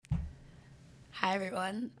Hi,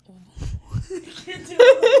 everyone.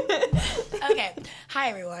 Okay. Hi,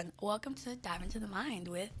 everyone. Welcome to Dive Into the Mind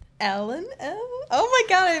with... Ellen M. Oh my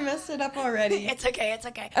god, I messed it up already. It's okay.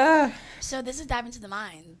 So this is Dive Into the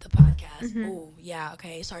Mind, the podcast. Oh, yeah,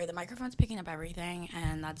 okay. Sorry, the microphone's picking up everything,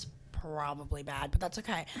 and that's probably bad, but that's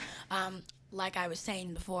okay. Like I was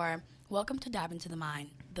saying before, welcome to Dive Into the Mind,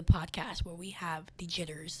 the podcast where we have the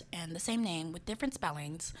jitters and the same name with different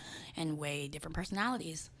spellings and way different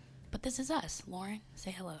personalities. But this is us. Lauren,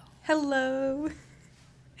 say hello. Hello.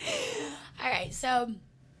 All right, so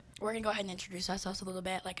we're going to go ahead and introduce ourselves a little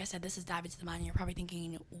bit. Like I said, this is Dive Into the Mind. You're probably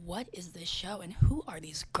thinking, what is this show and who are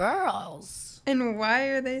these girls? And why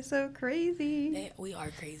are they so crazy? We are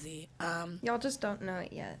crazy. Y'all just don't know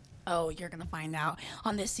it yet. Oh, you're going to find out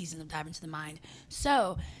on this season of Dive Into the Mind.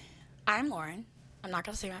 So, I'm Lauren. I'm not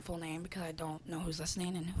going to say my full name because I don't know who's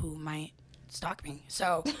listening and who might stalk me.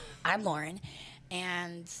 So, I'm Lauren,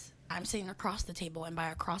 and I'm sitting across the table, and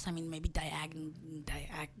by across, I mean maybe diagonally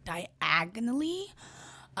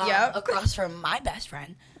across from my best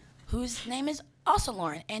friend, whose name is also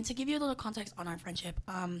Lauren. And to give you a little context on our friendship,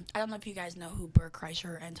 I don't know if you guys know who Bert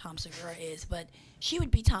Kreischer and Tom Segura is, but she would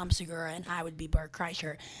be Tom Segura and I would be Bert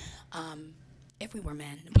Kreischer. If we were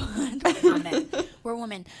men, but we're not men. We're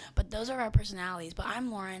women. But those are our personalities. But I'm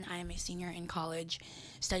Lauren. I am a senior in college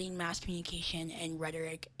studying mass communication and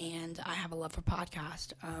rhetoric, and I have a love for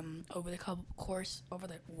podcast.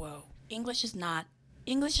 English is not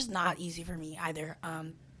easy for me either.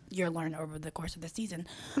 You'll learn over the course of the season.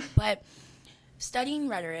 But studying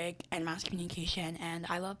rhetoric and mass communication, and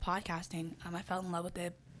I love podcasting. I fell in love with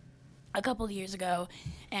it a couple of years ago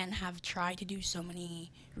and have tried to do so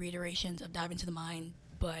many reiterations of Dive Into the Mind,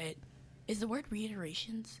 but is the word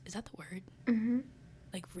reiterations, is that the word? Mm-hmm.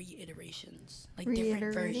 Like reiterations, like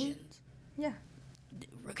different versions. Yeah.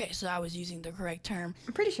 Okay, so I was using the correct term.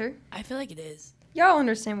 I'm pretty sure. I feel like it is. Y'all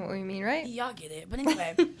understand what we mean, right? Y'all get it. But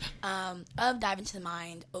anyway, of Dive Into the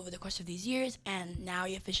Mind over the course of these years, and now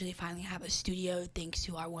we officially finally have a studio thanks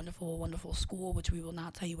to our wonderful, wonderful school, which we will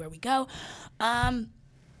not tell you where we go.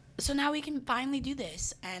 So now we can finally do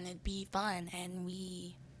this, and it'd be fun, and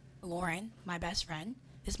Lauren, my best friend,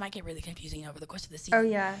 this might get really confusing over the course of the season. Oh,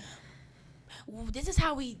 yeah. This is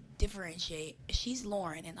how we differentiate. She's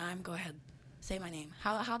Lauren, and go ahead, say my name.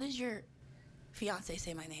 How does your fiance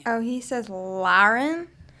say my name? Oh, he says Lauren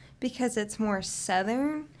because it's more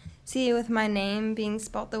southern. See, with my name being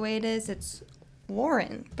spelt the way it is, it's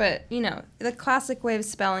Lauren. But, the classic way of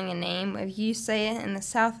spelling a name, if you say it in the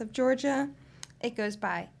south of Georgia, it goes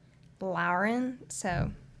by Lauren,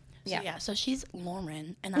 so she's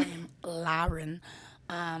Lauren, and I am Lauren.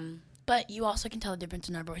 But you also can tell the difference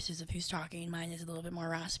in our voices of who's talking. Mine is a little bit more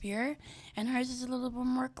raspier, and hers is a little bit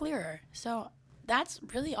more clearer. So that's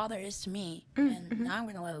really all there is to me. And now I'm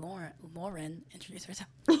going to let Lauren introduce herself.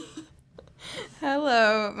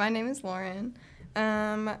 Hello, my name is Lauren.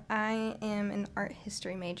 I am an art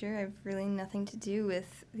history major. I have really nothing to do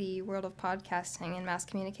with the world of podcasting and mass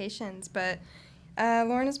communications, but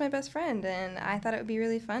Lauren is my best friend, and I thought it would be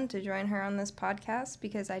really fun to join her on this podcast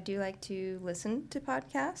because I do like to listen to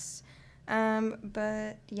podcasts.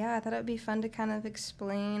 But yeah, I thought it would be fun to kind of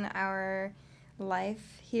explain our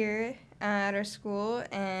life here at our school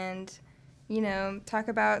and, talk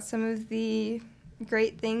about some of the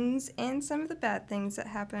great things and some of the bad things that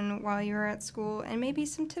happen while you're at school, and maybe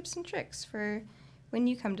some tips and tricks for when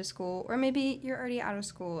you come to school, or maybe you're already out of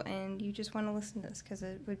school and you just want to listen to this because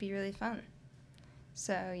it would be really fun.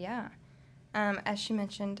 So, yeah. As she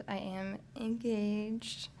mentioned, I am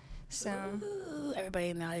engaged. So, ooh, everybody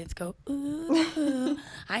in the audience go, ooh.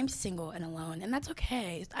 I'm single and alone, and that's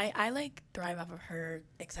okay. I thrive off of her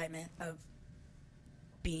excitement of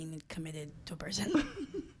being committed to a person.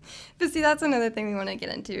 But see, that's another thing we want to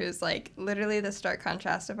get into is, literally the stark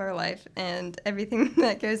contrast of our life and everything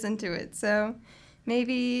that goes into it. So,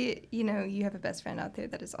 maybe, you have a best friend out there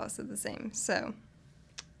that is also the same. So,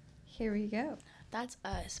 here we go. That's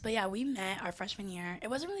us. But yeah, we met our freshman year. It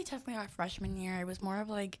wasn't really technically our freshman year. It was more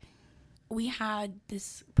of we had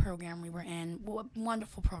this program we were in.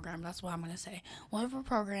 Wonderful program. That's what I'm going to say. Wonderful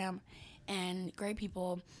program and great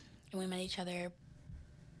people. And we met each other.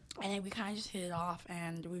 And we kind of just hit it off.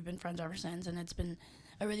 And we've been friends ever since. And it's been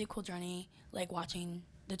a really cool journey, watching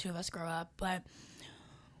the two of us grow up. But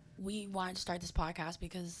we wanted to start this podcast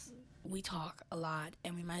because we talk a lot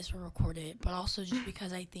and we might as well record it, but also just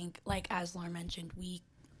because I think, as Lauren mentioned, we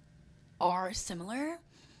are similar,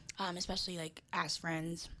 especially as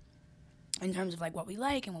friends in terms of what we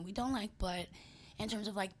like and what we don't like, but in terms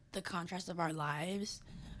of the contrast of our lives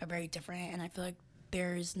are very different. And I feel like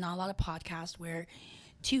there's not a lot of podcasts where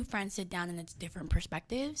two friends sit down and it's different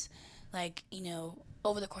perspectives. like, you know,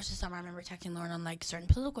 over the course of summer, I remember texting Lauren on, like, certain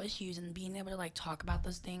political issues and being able to, like, talk about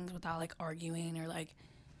those things without, like, arguing or, like,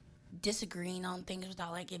 disagreeing on things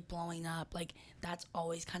without, like, it blowing up. Like, that's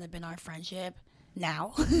always kind of been our friendship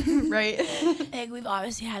now. Right. Like, we've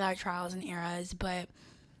obviously had our trials and eras, but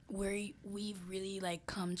we've really, like,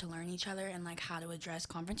 come to learn each other and, like, how to address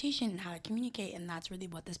confrontation and how to communicate. And that's really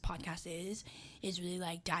what this podcast is really,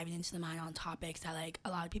 like, diving into the mind on topics that, like, a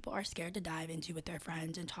lot of people are scared to dive into with their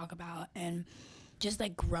friends and talk about, and just,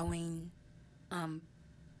 like, growing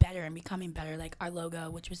better and becoming better. Like, our logo,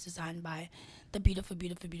 which was designed by the beautiful,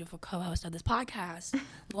 beautiful, beautiful co-host of this podcast,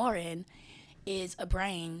 Lauren, is a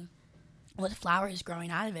brain with flowers growing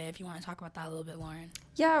out of it. If you want to talk about that a little bit, Lauren.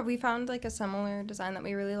 Yeah, we found, like, a similar design that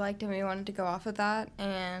we really liked, and we wanted to go off of that.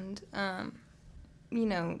 And, you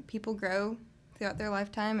know, people grow throughout their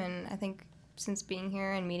lifetime, and I think since being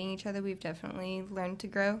here and meeting each other, we've definitely learned to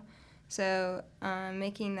grow. So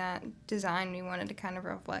making that design, we wanted to kind of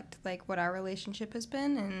reflect, like, what our relationship has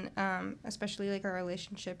been, and especially, like, our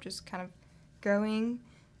relationship just kind of growing,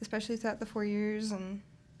 especially throughout the 4 years. And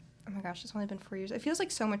oh my gosh, it's only been 4 years. It feels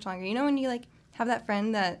like so much longer. You know when you, like, have that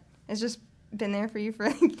friend that has just been there for you for,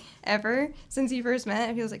 like, ever since you first met?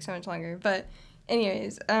 It feels like so much longer. But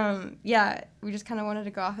anyways, yeah, we just kind of wanted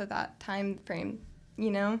to go off of that time frame,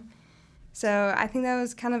 you know? So I think that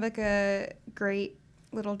was kind of like a great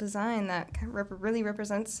little design that really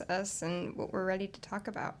represents us and what we're ready to talk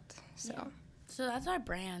about. So yeah. So that's our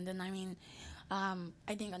brand. And I mean,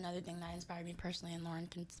 I think another thing that inspired me personally, and Lauren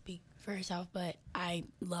can speak for herself, but I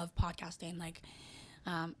love podcasting. Like,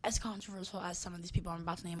 as controversial as some of these people I'm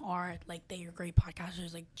about to name are, like, they are great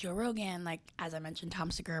podcasters, like Joe Rogan, like, as I mentioned,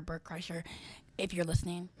 Tom Segura, Bert Kreischer. If you're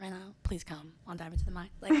listening right now, please come on Dive Into the Mind.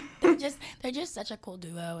 Like, they're just such a cool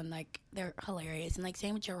duo, and, like, they're hilarious. And, like,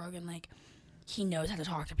 same with Joe Rogan, like, he knows how to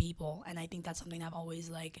talk to people, and I think that's something I've always,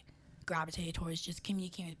 like, gravitated towards, just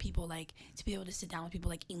communicating with people, like, to be able to sit down with people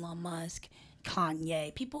like Elon Musk,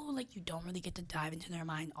 Kanye, people who, like, you don't really get to dive into their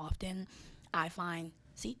mind often. I find,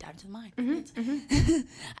 dive into the mind.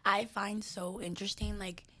 I find so interesting,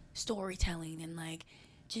 like, storytelling and, like,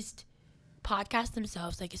 just podcasts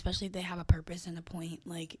themselves, like, especially if they have a purpose and a point,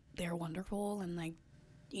 like, they're wonderful. And, like,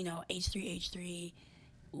 you know, H3H3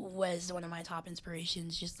 was one of my top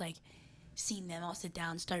inspirations, just, like, seeing them all sit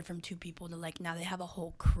down, start from 2 people to, like, now they have a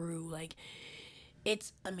whole crew. Like,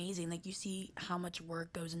 it's amazing. Like, you see how much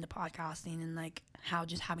work goes into podcasting, and, like, how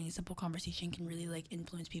just having a simple conversation can really, like,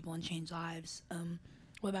 influence people and change lives.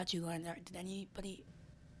 What about you, Lauren? Did anybody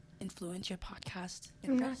influence your podcast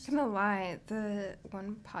interest? I'm not gonna lie, the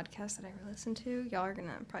one podcast that I listen to, y'all are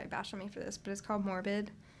gonna probably bash on me for this, but it's called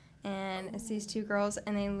Morbid. And it's these 2 girls,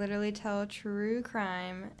 and they literally tell true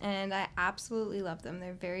crime, and I absolutely love them.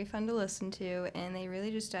 They're very fun to listen to, and they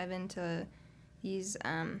really just dive into these,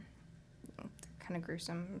 kind of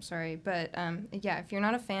gruesome, I'm sorry, but, yeah, if you're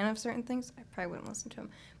not a fan of certain things, I probably wouldn't listen to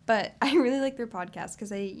them. But I really like their podcast, because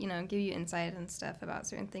they, you know, give you insight and stuff about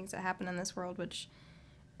certain things that happen in this world, which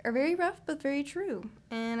are very rough, but very true.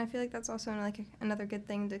 And I feel like that's also, like, another good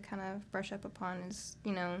thing to kind of brush up upon is,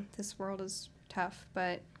 you know, this world is tough,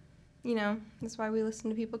 but you know, that's why we listen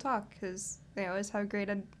to people talk, because they always have great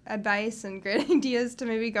advice and great ideas to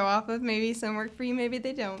maybe go off of. Maybe some work for you, maybe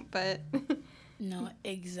they don't, but... No,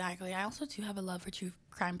 exactly. I also, too, have a love for true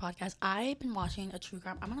crime podcasts. I've been watching a true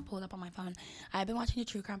crime... I'm going to pull it up on my phone. I've been watching a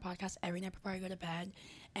true crime podcast every night before I go to bed,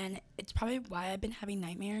 and it's probably why I've been having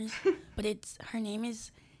nightmares, but her name is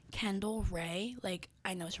Kendall Ray. Like,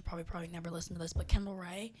 I know she'll probably never listen to this, but Kendall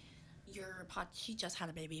Ray, she just had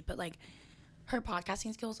a baby, but, like... Her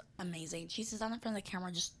podcasting skills, amazing. She sits down in front of the camera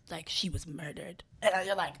just like she was murdered. And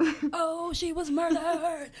you're like, oh, she was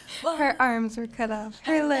murdered. Well, her arms were cut off.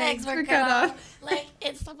 Her legs were cut off. Like,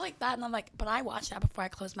 it's stuff like that. And I'm like, but I watch that before I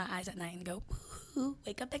close my eyes at night and go, ooh,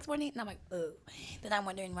 wake up next morning. And I'm like, ooh. Then I'm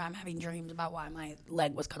wondering why I'm having dreams about why my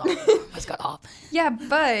leg was cut off. Yeah,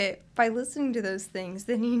 but by listening to those things,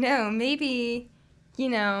 then you know, maybe... You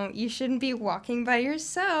know, you shouldn't be walking by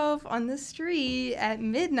yourself on the street at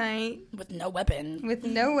midnight. With no weapon.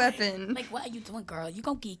 Like, what are you doing, girl? You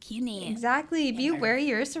gonna get kidnapped. Exactly. Be aware of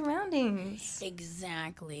your surroundings.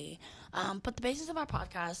 Exactly. But the basis of our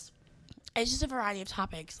podcast is just a variety of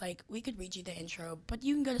topics. Like, we could read you the intro, but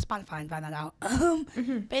you can go to Spotify and find that out.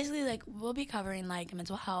 Basically, like, we'll be covering, like,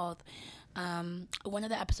 mental health. One of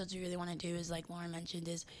the episodes we really want to do is, like Lauren mentioned,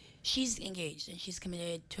 is she's engaged and she's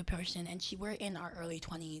committed to a person, and we're in our early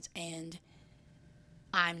 20s, and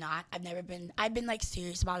I'm not. I've been like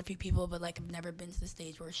serious about a few people, but like I've never been to the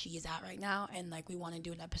stage where she is at right now, and like we want to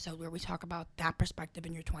do an episode where we talk about that perspective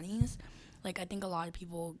in your 20s. Like, I think a lot of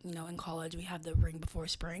people, you know, in college we have the ring before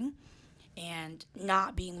spring, and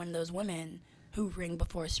not being one of those women who ring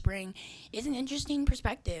before spring is an interesting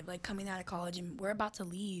perspective, like coming out of college and we're about to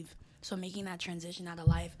leave, so making that transition out of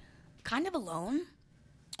life kind of alone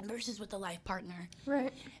versus with a life partner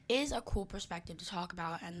Right. is a cool perspective to talk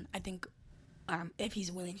about. And I think if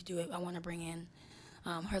he's willing to do it, I want to bring in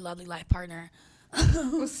her lovely life partner.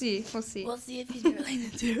 We'll see. We'll see if he's willing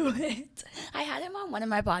to do it. I had him on one of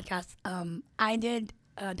my podcasts. I did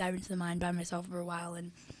dive into the mind by myself for a while,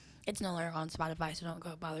 and it's no longer on Spotify, so don't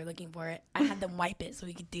go bother looking for it. I had them wipe it so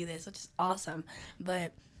we could do this, which is awesome.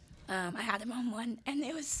 But I had him on one, and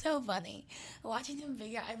it was so funny watching him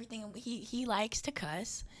figure out everything. He likes to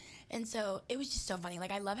cuss, and so it was just so funny.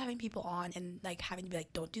 Like, I love having people on and like having to be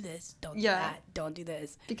like, don't do this, don't do that, don't do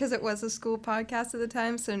this. Because it was a school podcast at the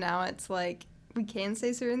time, so now it's like we can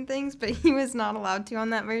say certain things, but he was not allowed to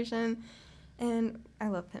on that version. And I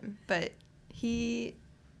love him, but he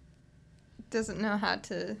doesn't know how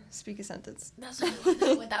to speak a sentence. That's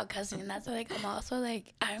what, without cussing. And that's why, like, I'm also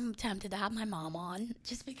like, I'm tempted to have my mom on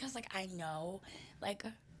just because, like, I know, like,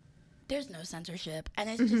 there's no censorship, and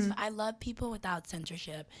it's just, I love people without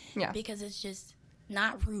censorship. Yeah. Because it's just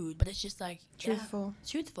not rude, but it's just like Truthful. Yeah,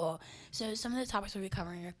 truthful. So some of the topics we'll be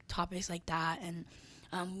covering are topics like that, and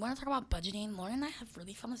we want to talk about budgeting. Lauren and I have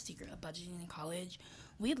really found the secret of budgeting in college.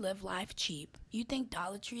 We live life cheap. You think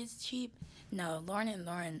Dollar Tree is cheap? No, Lauren and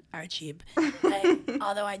Lauren are cheap. Like,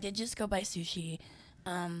 although I did just go buy sushi,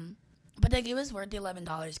 but like it was worth the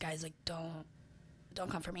 $11, guys. Like, don't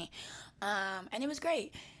come for me. And it was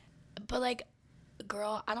great. But like,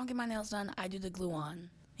 girl, I don't get my nails done. I do the glue on.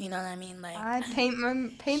 You know what I mean? Like, I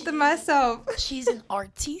paint them myself. She's an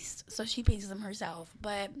artiste, so she paints them herself.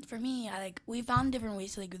 But for me, we found different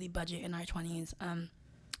ways to like really budget in our 20s.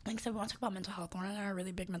 Like I said, we want to talk about mental health. Lauren and I are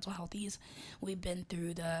really big mental healthies. We've been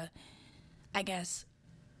through the, I guess,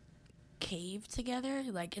 cave together.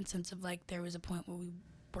 Like, in sense of like there was a point where we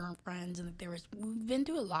weren't friends, and like, we've been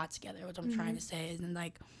through a lot together. What I'm trying to say is, and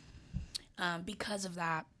like, because of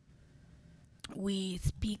that, we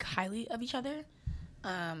speak highly of each other.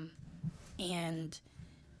 And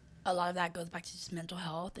a lot of that goes back to just mental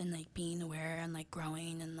health and like being aware and like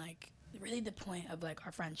growing, and like really the point of like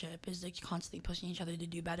our friendship is like constantly pushing each other to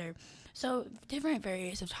do better. So different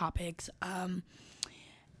various of topics. And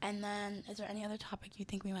then is there any other topic you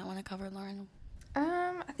think we might want to cover, Lauren?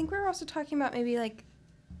 I think we were also talking about maybe like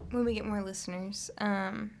when we get more listeners,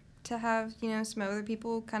 to have, some other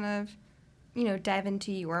people kind of, dive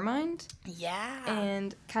into your mind. Yeah.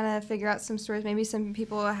 And kind of figure out some stories. Maybe some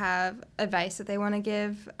people have advice that they want to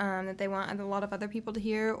give, that they want a lot of other people to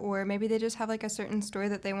hear, or maybe they just have like a certain story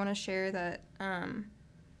that they want to share that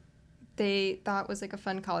they thought was like a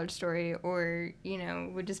fun college story, or,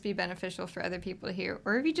 would just be beneficial for other people to hear.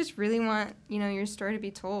 Or if you just really want, your story to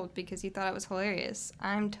be told because you thought it was hilarious,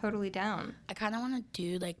 I'm totally down. I kind of want to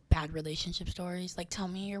do like bad relationship stories. Like, tell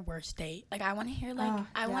me your worst date. Like, I want to hear like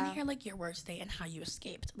want to hear like your worst date and how you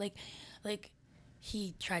escaped. Like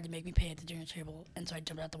he tried to make me pay at the dinner table, and so I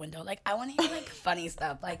jumped out the window. Like, I want to hear like funny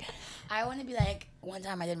stuff. Like, I want to be like, one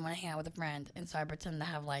time I didn't want to hang out with a friend, and so I pretended to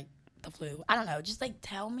have like the flu. I don't know. Just like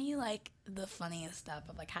tell me like the funniest stuff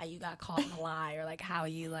of like how you got caught in a lie, or like how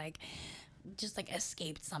you like just like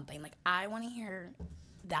escaped something. Like, I want to hear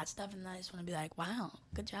that stuff, and then I just want to be like, wow,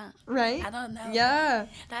 good job. Right? I don't know. Yeah.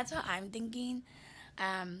 That's what I'm thinking.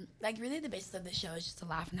 Like, really the basis of the show is just to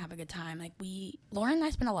laugh and have a good time. Like, Lauren and I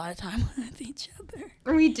spend a lot of time with each other.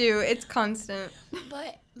 We do. It's constant.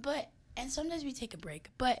 But and sometimes we take a break.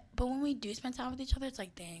 But when we do spend time with each other, it's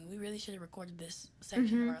like, dang, we really should have recorded this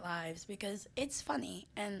section of our lives, because it's funny.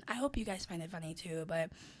 And I hope you guys find it funny too.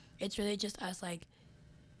 But it's really just us, like,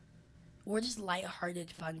 we're just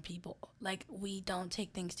lighthearted, fun people. Like, we don't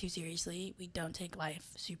take things too seriously. We don't take life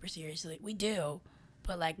super seriously. We do,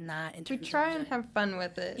 but like not in terms We try of and have fun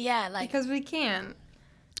with it. Yeah, like, because we can.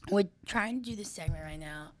 We're trying to do this segment right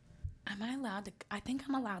now. Am I allowed to? I think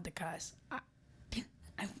I'm allowed to cuss.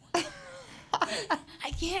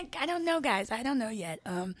 I can't. I don't know, guys. I don't know yet.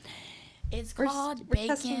 It's called we're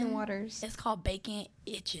testing the waters. It's called Bacon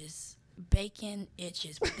Itches. Bacon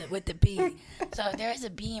Itches with the B. So there is a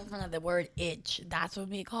B in front of the word itch. That's what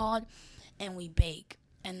we called, and we bake,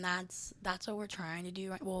 and that's what we're trying to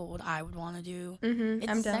do. Well, what I would want to do. It's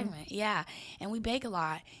I'm a done. segment, yeah. And we bake a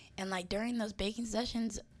lot, and like during those baking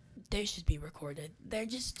sessions, they should be recorded. They're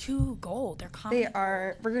just too gold. They're common. They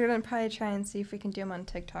are. We're gonna probably try and see if we can do them on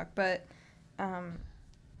TikTok, but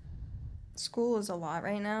school is a lot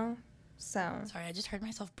right now, so. Sorry, I just heard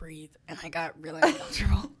myself breathe, and I got really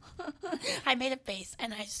uncomfortable. I made a face,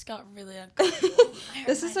 and I just got really uncomfortable.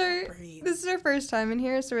 This is our first time in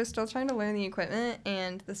here, so we're still trying to learn the equipment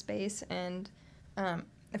and the space, and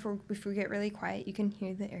if we get really quiet, you can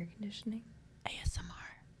hear the air conditioning. ASMR.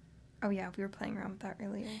 Oh yeah, we were playing around with that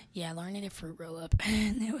earlier. Yeah, Lauren ate a fruit roll up,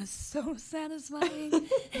 and it was so satisfying.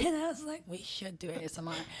 And I was like, we should do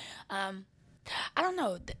ASMR. I don't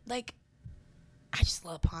know, like, I just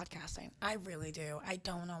love podcasting. I really do. I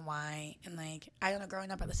don't know why. And, like, I don't know,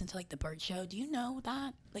 growing up, I listened to, like, The Bird Show. Do you know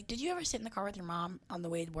that? Like, did you ever sit in the car with your mom on the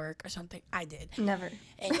way to work or something? I did. Never.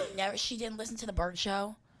 And she didn't listen to The Bird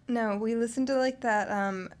Show? No, we listened to, like, that,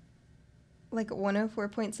 like,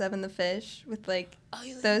 104.7 The Fish with, like,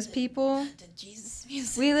 those people. The Jesus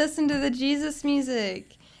music. We listened to the Jesus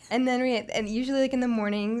music. And then and usually, like, in the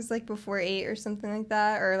mornings, like, before 8 or something like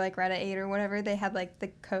that, or, like, right at 8 or whatever, they had, like, the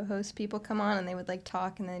co-host people come on, and they would, like,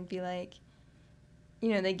 talk, and they'd be like, you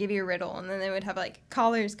know, they'd give you a riddle, and then they would have, like,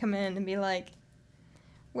 callers come in and be like,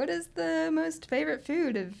 what is the most favorite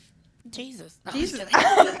food of Jesus. No, Jesus? Imagine.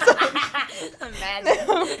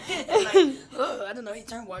 Like, oh, I don't know, he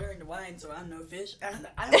turned water into wine, so I'm no fish.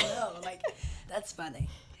 I don't know. Like, that's funny.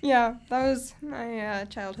 Yeah, that was my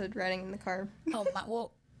childhood riding in the car.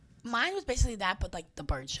 Mine was basically that, but, like, The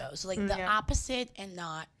Bird Show. So, like, the Yeah. opposite and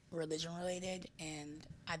not religion-related, and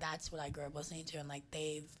that's what I grew up listening to, and, like,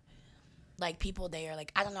 like, people there,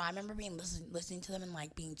 like, I don't know, I remember listening to them and,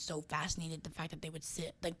 like, being so fascinated the fact that they would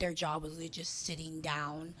sit, like, their job was really just sitting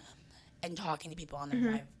down and talking to people on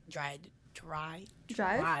their drive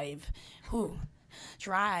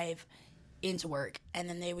into work, and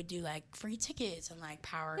then they would do, like, free tickets and, like,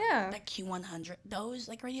 power, like, Q100, those,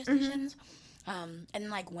 like, radio stations. And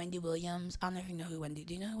like Wendy Williams. I don't know if you know who Wendy.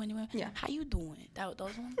 Do you know who Wendy Williams? Yeah. How you doing?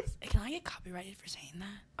 Those ones. Can I get copyrighted for saying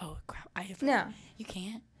that? Oh crap! No. You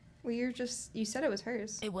can't. Well, you said it was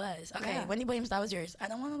hers. It was. Okay, yeah. Wendy Williams, that was yours. I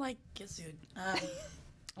don't want to, like, get sued.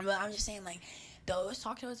 But I'm just saying, like, those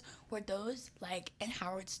talk shows were those, like, and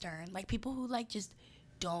Howard Stern, like, people who, like, just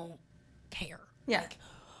don't care. Yeah. Like,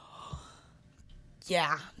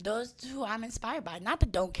 yeah, those who I'm inspired by. Not the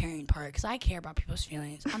don't caring part, because I care about people's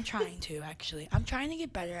feelings. I'm trying to, actually. I'm trying to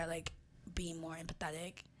get better at, like, being more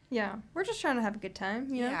empathetic. Yeah, we're just trying to have a good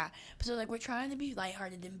time, you know? Yeah, so, like, we're trying to be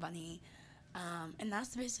lighthearted and funny. And that's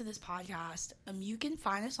the basis of this podcast. You can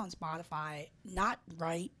find us on Spotify, not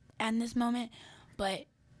right at this moment, but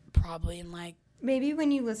probably in, like, maybe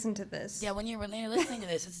when you listen to this. Yeah, when you're listening to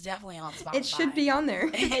this, it's definitely on Spotify. It should be on there.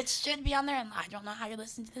 It should be on there, and I don't know how you're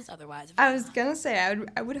listening to this otherwise. I was gonna say,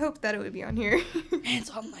 I would hope that it would be on here. It's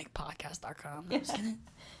on, like, podcast.com. Yeah.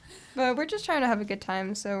 But we're just trying to have a good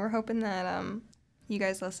time, so we're hoping that you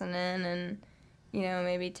guys listen in and, you know,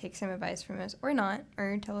 maybe take some advice from us, or not,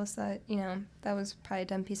 or tell us that, you know, that was probably a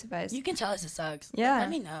dumb piece of advice. You can tell us it sucks. Yeah. Let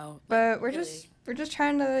me know. But we're really. just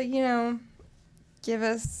trying to, you know, give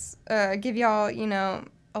y'all, you know,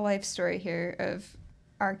 a life story here of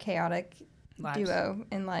our chaotic duo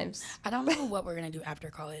in lives. I don't know what we're going to do after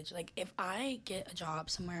college. Like, if I get a job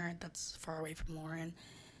somewhere that's far away from Lauren,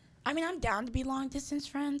 I mean, I'm down to be long-distance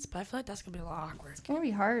friends, but I feel like that's going to be a little awkward. It's going to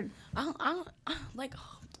be hard. I don't like,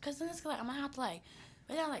 because then it's like, I'm going to have to,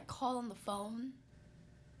 like, call on the phone.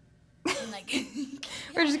 And, like,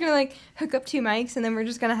 we're just going to, like, hook up 2 mics, and then we're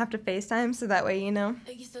just going to have to FaceTime, so that way, you know.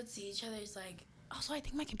 Like, you still see each other. It's like, also, I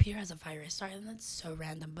think my computer has a virus. Sorry, that's so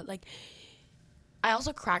random. But, like, I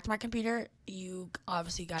also cracked my computer. You,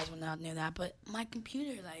 obviously, guys will not know that. But my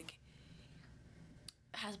computer, like,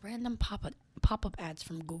 has random pop-up ads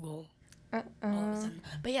from Google. All of a sudden.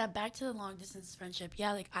 But, yeah, back to the long-distance friendship.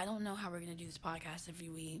 Yeah, like, I don't know how we're going to do this podcast if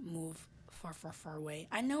we move far away.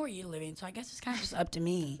 I know where you're living, so I guess it's kind of just up to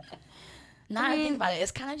me. Now I think about it,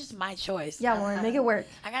 it's kind of just my choice. Yeah, Lauren, make it work.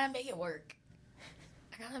 I gotta make it work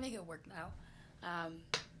now.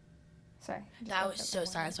 Sorry. That was so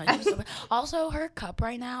sorry. Also, her cup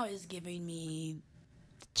right now is giving me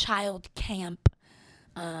child camp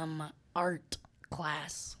art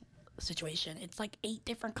class situation. It's like 8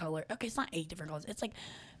 different colors. Okay, it's not 8 different colors. It's like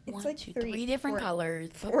it's 1, 2, 3 different colors.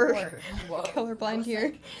 4. Whoa. Colorblind here.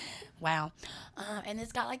 Like, wow. And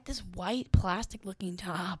it's got like this white plastic looking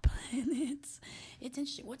top. And it's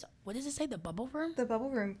interesting. What does it say? The Bubble Room? The Bubble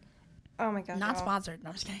Room. Oh my god. Not sponsored. No,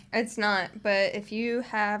 I'm just kidding. It's not, but if you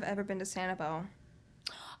have ever been to Sanibel,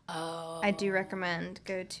 I do recommend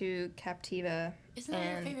go to Captiva. Isn't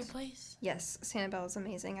that your favorite place? Yes, Sanibel is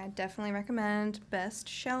amazing. I definitely recommend. Best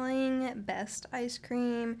shelling, best ice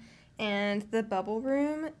cream, and the Bubble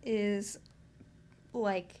Room is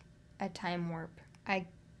like a time warp.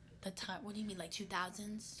 What do you mean, like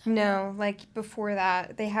 2000s? No, like before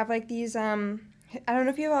that. They have like these, I don't know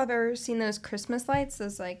if you've ever seen those Christmas lights.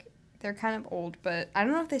 Those, like, they're kind of old, but I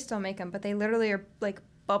don't know if they still make them, but they literally are like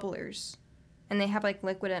bubblers. And they have like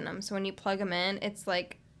liquid in them. So when you plug them in, it's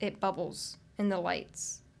like it bubbles in the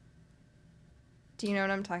lights Do you know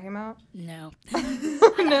what I'm talking about? No.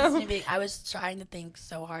 No. I was trying to think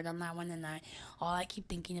so hard on that one, and all I keep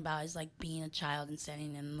thinking about is like being a child and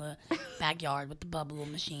standing in the backyard with the bubble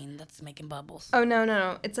machine that's making bubbles. Oh,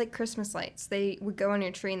 no. It's like Christmas lights. They would go on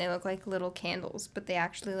your tree and they look like little candles, but they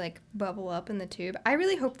actually like bubble up in the tube. I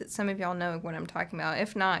really hope that some of y'all know what I'm talking about.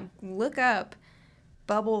 If not, look up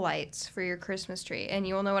bubble lights for your Christmas tree and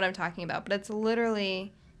you'll know what I'm talking about. But it's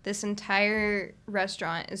literally... This entire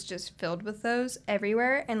restaurant is just filled with those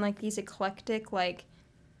everywhere, and like these eclectic like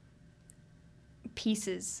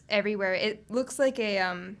pieces everywhere. It looks like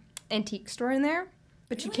a antique store in there,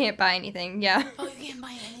 but Really? you can't buy anything. Yeah. Oh, you can't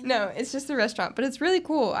buy anything? No, it's just a restaurant, but it's really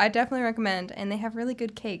cool. I definitely recommend, and they have really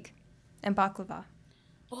good cake and baklava.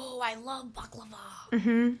 Oh, I love baklava.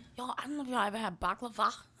 Mhm. Y'all, I don't know if y'all ever had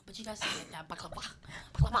baklava, but you guys say like that baklava.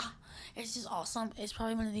 Baklava. It's just awesome. It's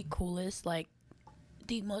probably one of the coolest, like.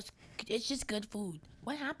 It's just good food.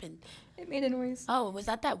 What happened? It made a noise. Oh, was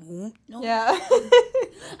that wound? No. Yeah.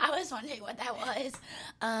 I was wondering what that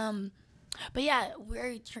was. But yeah,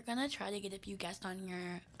 we're gonna try to get a few guests on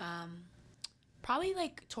here. Probably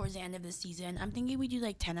like towards the end of the season. I'm thinking we do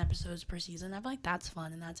like 10 episodes per season. I feel like that's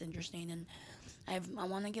fun and that's interesting. And I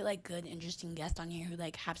want to get like good, interesting guests on here who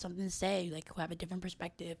like have something to say, like who have a different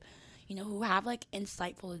perspective, who have like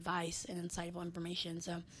insightful advice and insightful information.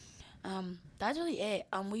 So. That's really it.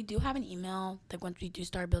 We do have an email that once we do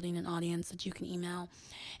start building an audience that you can email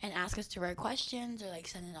and ask us to write questions or like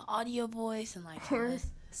send in an audio voice and like Or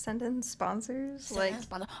send in sponsors.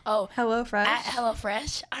 Oh, HelloFresh. At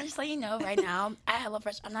HelloFresh. I'm just letting you know right now. At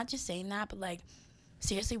HelloFresh. I'm not just saying that, but like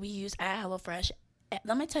seriously, we use at HelloFresh.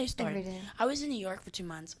 Let me tell you a story. Every day. I was in New York for 2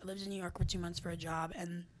 months. I lived in New York for 2 months for a job,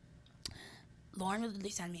 and Lauren would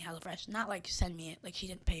literally send me HelloFresh. Not like send me it. Like she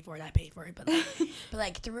didn't pay for it. I paid for it. But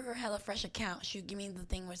like through her HelloFresh account, she would give me the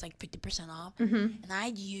thing where it's like 50% off. Mm-hmm. And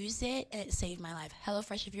I'd use it and it saved my life.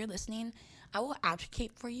 HelloFresh, if you're listening, I will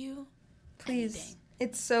advocate for you. Please. Anything.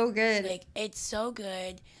 It's so good. Like it's so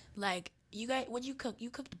good. Like you guys, what'd you cook? You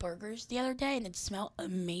cooked burgers the other day and it smelled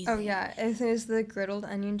amazing. Oh yeah, it was the griddled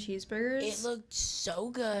onion cheeseburgers. It looked so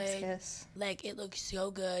good. Yes. Like it looked so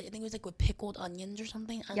good. I think it was like with pickled onions or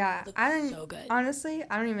something. Yeah, I don't so good. Honestly,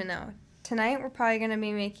 I don't even know. Tonight we're probably gonna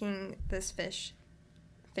be making this fish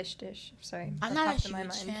dish. Sorry, I'm not a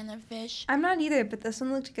huge fan of fish. I'm not either, but this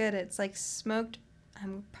one looked good. It's like smoked.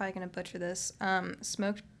 I'm probably gonna butcher this.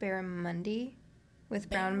 Smoked barramundi with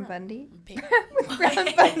brown bundy.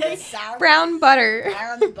 Brown bundy. Brown butter.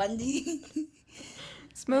 Brown bundy.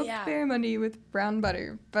 Smoked barramundi with brown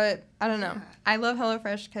butter. But I don't know. Yeah. I love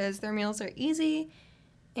HelloFresh because their meals are easy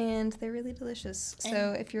and they're really delicious. And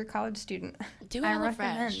so if you're a college student, I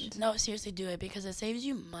recommend. No, seriously, do it because it saves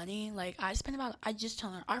you money. Like I just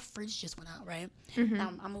told her, our fridge just went out, right? Mm-hmm.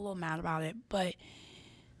 I'm a little mad about it, but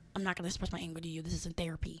I'm not going to express my anger to you. This isn't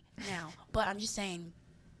therapy now. But I'm just saying,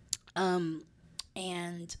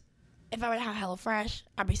 and if I were to have HelloFresh,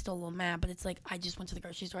 I'd be still a little mad. But it's like I just went to the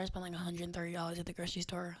grocery store. I spent like $130 at the grocery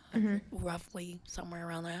store, roughly somewhere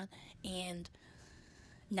around that. And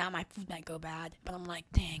now my food might go bad. But I'm like,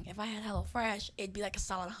 dang, if I had HelloFresh, it'd be like a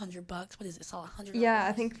solid $100. What is it? Solid $100? Yeah,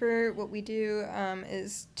 I think for what we do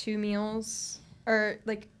is 2 meals or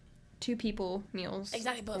like 2 people meals.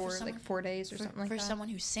 Exactly, but for someone, like 4 days or something like that. For someone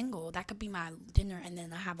who's single, that could be my dinner, and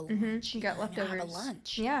then I have a lunch. You got leftovers. I have a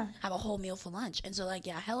lunch. Yeah. I have a whole meal for lunch. And so, like,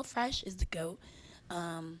 yeah, HelloFresh is the GOAT.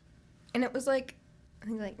 And it was like, I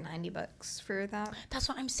think like $90 for that. That's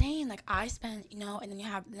what I'm saying. Like, I spent, and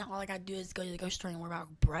then all I got to do is go to the grocery store and worry about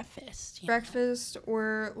breakfast. Breakfast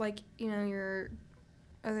or like, your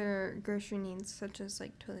other grocery needs such as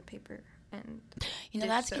like toilet paper. And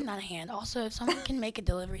that's getting out of hand. Also, if someone can make a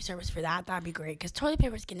delivery service for that'd be great. Because toilet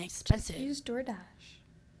paper is getting expensive. Just use DoorDash.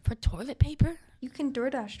 For toilet paper? You can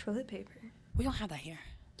DoorDash toilet paper. We don't have that here.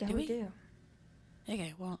 Yeah, we do.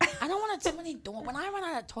 Okay, well, I don't want somebody doing. When I run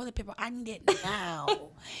out of toilet paper, I need it now.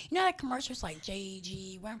 That commercials like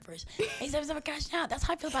J.G. Wentworth. Hey, $7 cash now. That's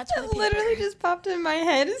how I feel about toilet paper. It literally just popped in my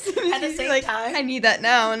head as soon as at the same time. I need that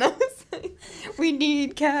now, and I was like, we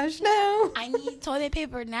need cash now. I need toilet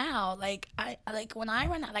paper now. Like when I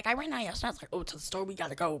run out. Like I ran out yesterday. I was like, oh, to the store we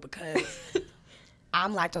gotta go because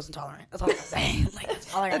I'm lactose intolerant. That's all I gotta say. Like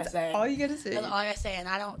that's all I gotta say. All you gotta say. That's all I gotta say. And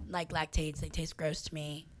I don't like lactates. They taste gross to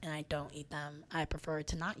me, and I don't eat them. I prefer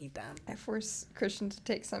to not eat them. I force Christian to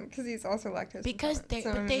take some because he's also lactose because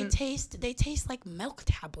intolerant. they taste like milk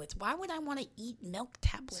tablets. Why would I want to eat milk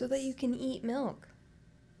tablets? So that you can eat milk.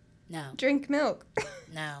 No. Drink milk.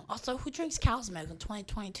 No. Also, who drinks cow's milk in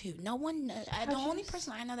 2022? No one. The only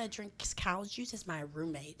person I know that drinks cow's juice is my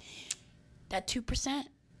roommate. That 2%.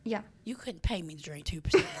 Yeah. You couldn't pay me to drink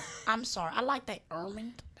 2%. I'm sorry. I like that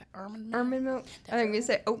almond. That almond milk. Almond milk. I think we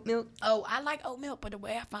say oat milk. Oh, I like oat milk, but the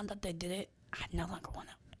way I found out they did it, I no longer want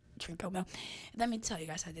to drink oat milk. Let me tell you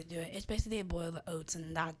guys how they do it. It's basically they boil the oats,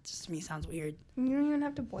 and that just to me sounds weird. You don't even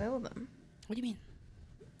have to boil them. What do you mean?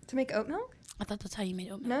 To make oat milk? I thought that's how you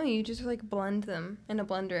made oat milk. No, you just like blend them in a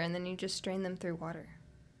blender and then you just strain them through water.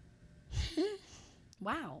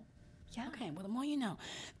 Wow. Yeah. Okay, well, the more you know.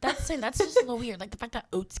 That's just a little weird. Like, the fact that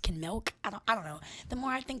oats can milk, I don't know. The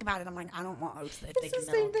more I think about it, I'm like, I don't want oats if they It's can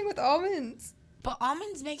the milk. same thing with almonds. But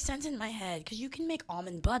almonds make sense in my head, because you can make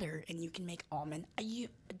almond butter, and you can make almond...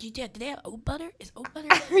 do they have oat butter? Is oat butter...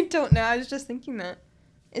 I don't know. I was just thinking that.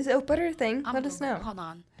 Is oat butter a thing? I'm Let us know. Hold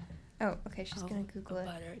on. Oh, okay. She's going to Google it.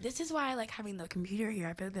 Butter. This is why I like having the computer here.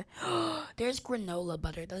 I feel that there's granola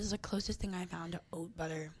butter. That is the closest thing I found to oat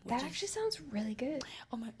butter. That actually sounds really good.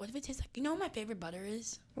 Oh my! What if it tastes like? You know what my favorite butter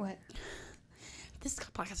is? What? This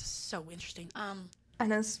podcast is so interesting. I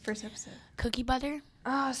know this is the first episode. Cookie butter.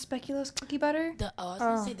 Oh, speculoos cookie butter? I was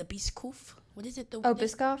gonna say the Biscoff. What is it?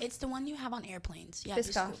 Biscoff? It's the one you have on airplanes. Yeah,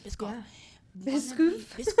 Biscoff. Biscoff. Yeah. Biscoff?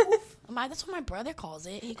 Biscoff? That's what my brother calls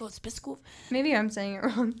it. He goes Biscoff. Maybe I'm saying it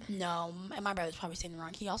wrong. No, my brother's probably saying it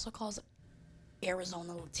wrong. He also calls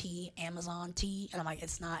Arizona tea Amazon tea. And I'm like,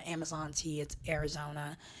 it's not Amazon tea, it's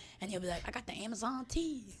Arizona. And he'll be like, I got the Amazon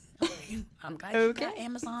tea. I'm glad you got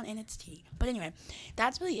Amazon and it's tea. But anyway,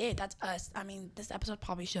 that's really it. That's us. I mean, this episode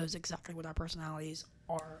probably shows exactly what our personalities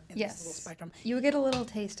are in this little spectrum. You will get a little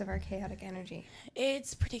taste of our chaotic energy.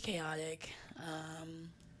 It's pretty chaotic.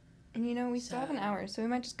 And you know, we still have an hour, so we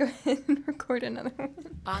might just go ahead and record another one.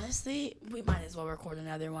 Honestly, we might as well record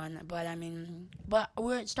another one. But I mean,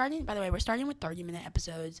 we're starting, by the way, we're starting with 30-minute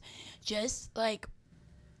episodes. Just like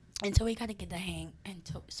until we kind of get the hang.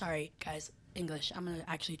 Sorry, guys, English. I'm going to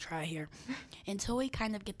actually try here. Until we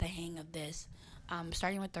kind of get the hang of this.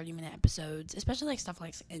 Starting with 30-minute episodes, especially like stuff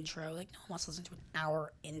like intro. Like, no one wants to listen to an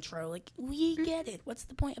hour intro. Like, we get it. What's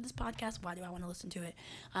the point of this podcast? Why do I want to listen to it?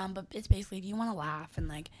 But it's basically, if you want to laugh and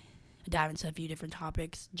like dive into a few different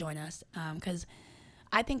topics, join us. Because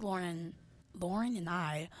I think Lauren and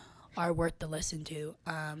I are worth the listen to.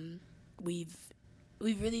 We've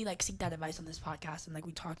really like seek that advice on this podcast, and like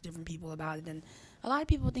we talk to different people about it, and a lot of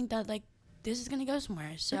people think that like this is gonna go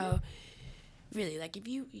somewhere. So really, like if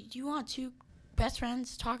you want two best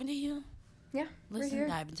friends talking to you, listen and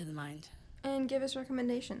dive into the mind. And give us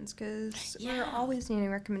recommendations, because we're always needing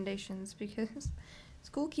recommendations, because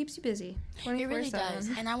school keeps you busy 24/7. It really does.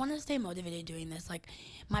 And I want to stay motivated doing this. Like,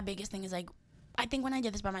 my biggest thing is, like, I think when I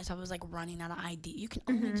did this by myself, it was, like, running out of ideas. You can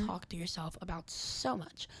only talk to yourself about so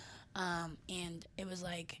much. And it was,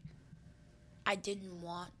 like, I didn't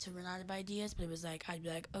want to run out of ideas, but it was, like, I'd be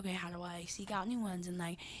like, okay, how do I seek out new ones? And,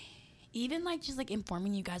 like, even, like, just, like,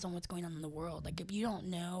 informing you guys on what's going on in the world. Like, if you don't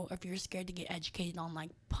know, or if you're scared to get educated on, like,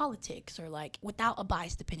 politics or, like, without a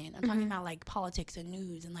biased opinion. I'm talking about, like, politics and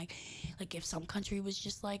news and, like if some country was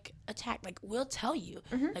just, like, attacked. Like, we'll tell you.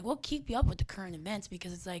 Like, we'll keep you up with the current events,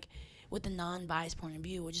 because it's, like, with the non-biased point of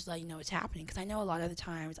view, we'll just let you know what's happening. Because I know a lot of the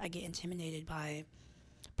times I get intimidated by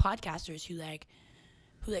podcasters who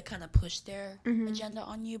kind of push their agenda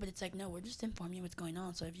on you, but it's like, no, we're just informing you what's going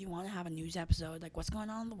on. So if you want to have a news episode, like, what's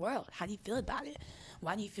going on in the world? How do you feel about it?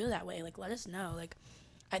 Why do you feel that way? Like, let us know. Like,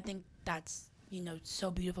 I think that's,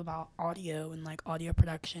 so beautiful about audio and, like, audio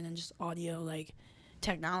production and just audio, like,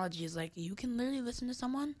 technology is, like, you can literally listen to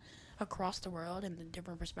someone across the world and a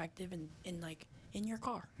different perspective and like, in your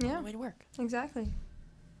car on the way to work. Exactly.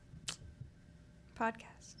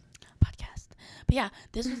 Podcast. But yeah,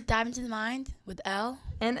 this was Dive Into the Mind with L.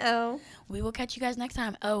 And L. We will catch you guys next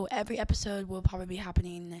time. Oh, every episode will probably be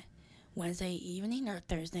happening Wednesday evening or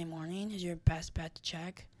Thursday morning is your best bet to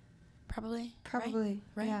check. Probably.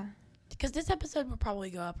 Right? Yeah. Because this episode will probably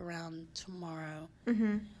go up around tomorrow.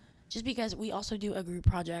 Just because we also do a group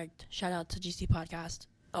project. Shout out to GC Podcast.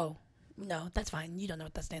 Oh, no, that's fine. You don't know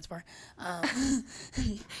what that stands for.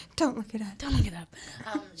 Don't look it up.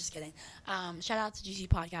 Just kidding. Shout out to GC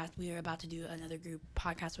Podcast. We are about to do another group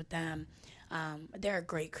podcast with them. They're a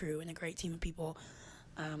great crew and a great team of people.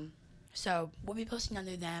 So we'll be posting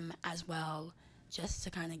under them as well, just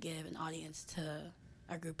to kind of give an audience to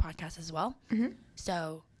our group podcast as well.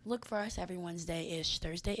 So look for us every Wednesday-ish,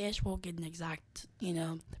 Thursday-ish. We'll get an exact,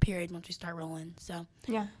 period once we start rolling. So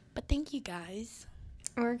yeah. But thank you guys.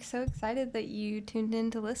 We're so excited that you tuned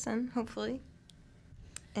in to listen, hopefully.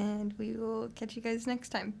 And we will catch you guys next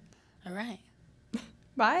time. All right.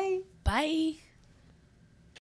 Bye. Bye.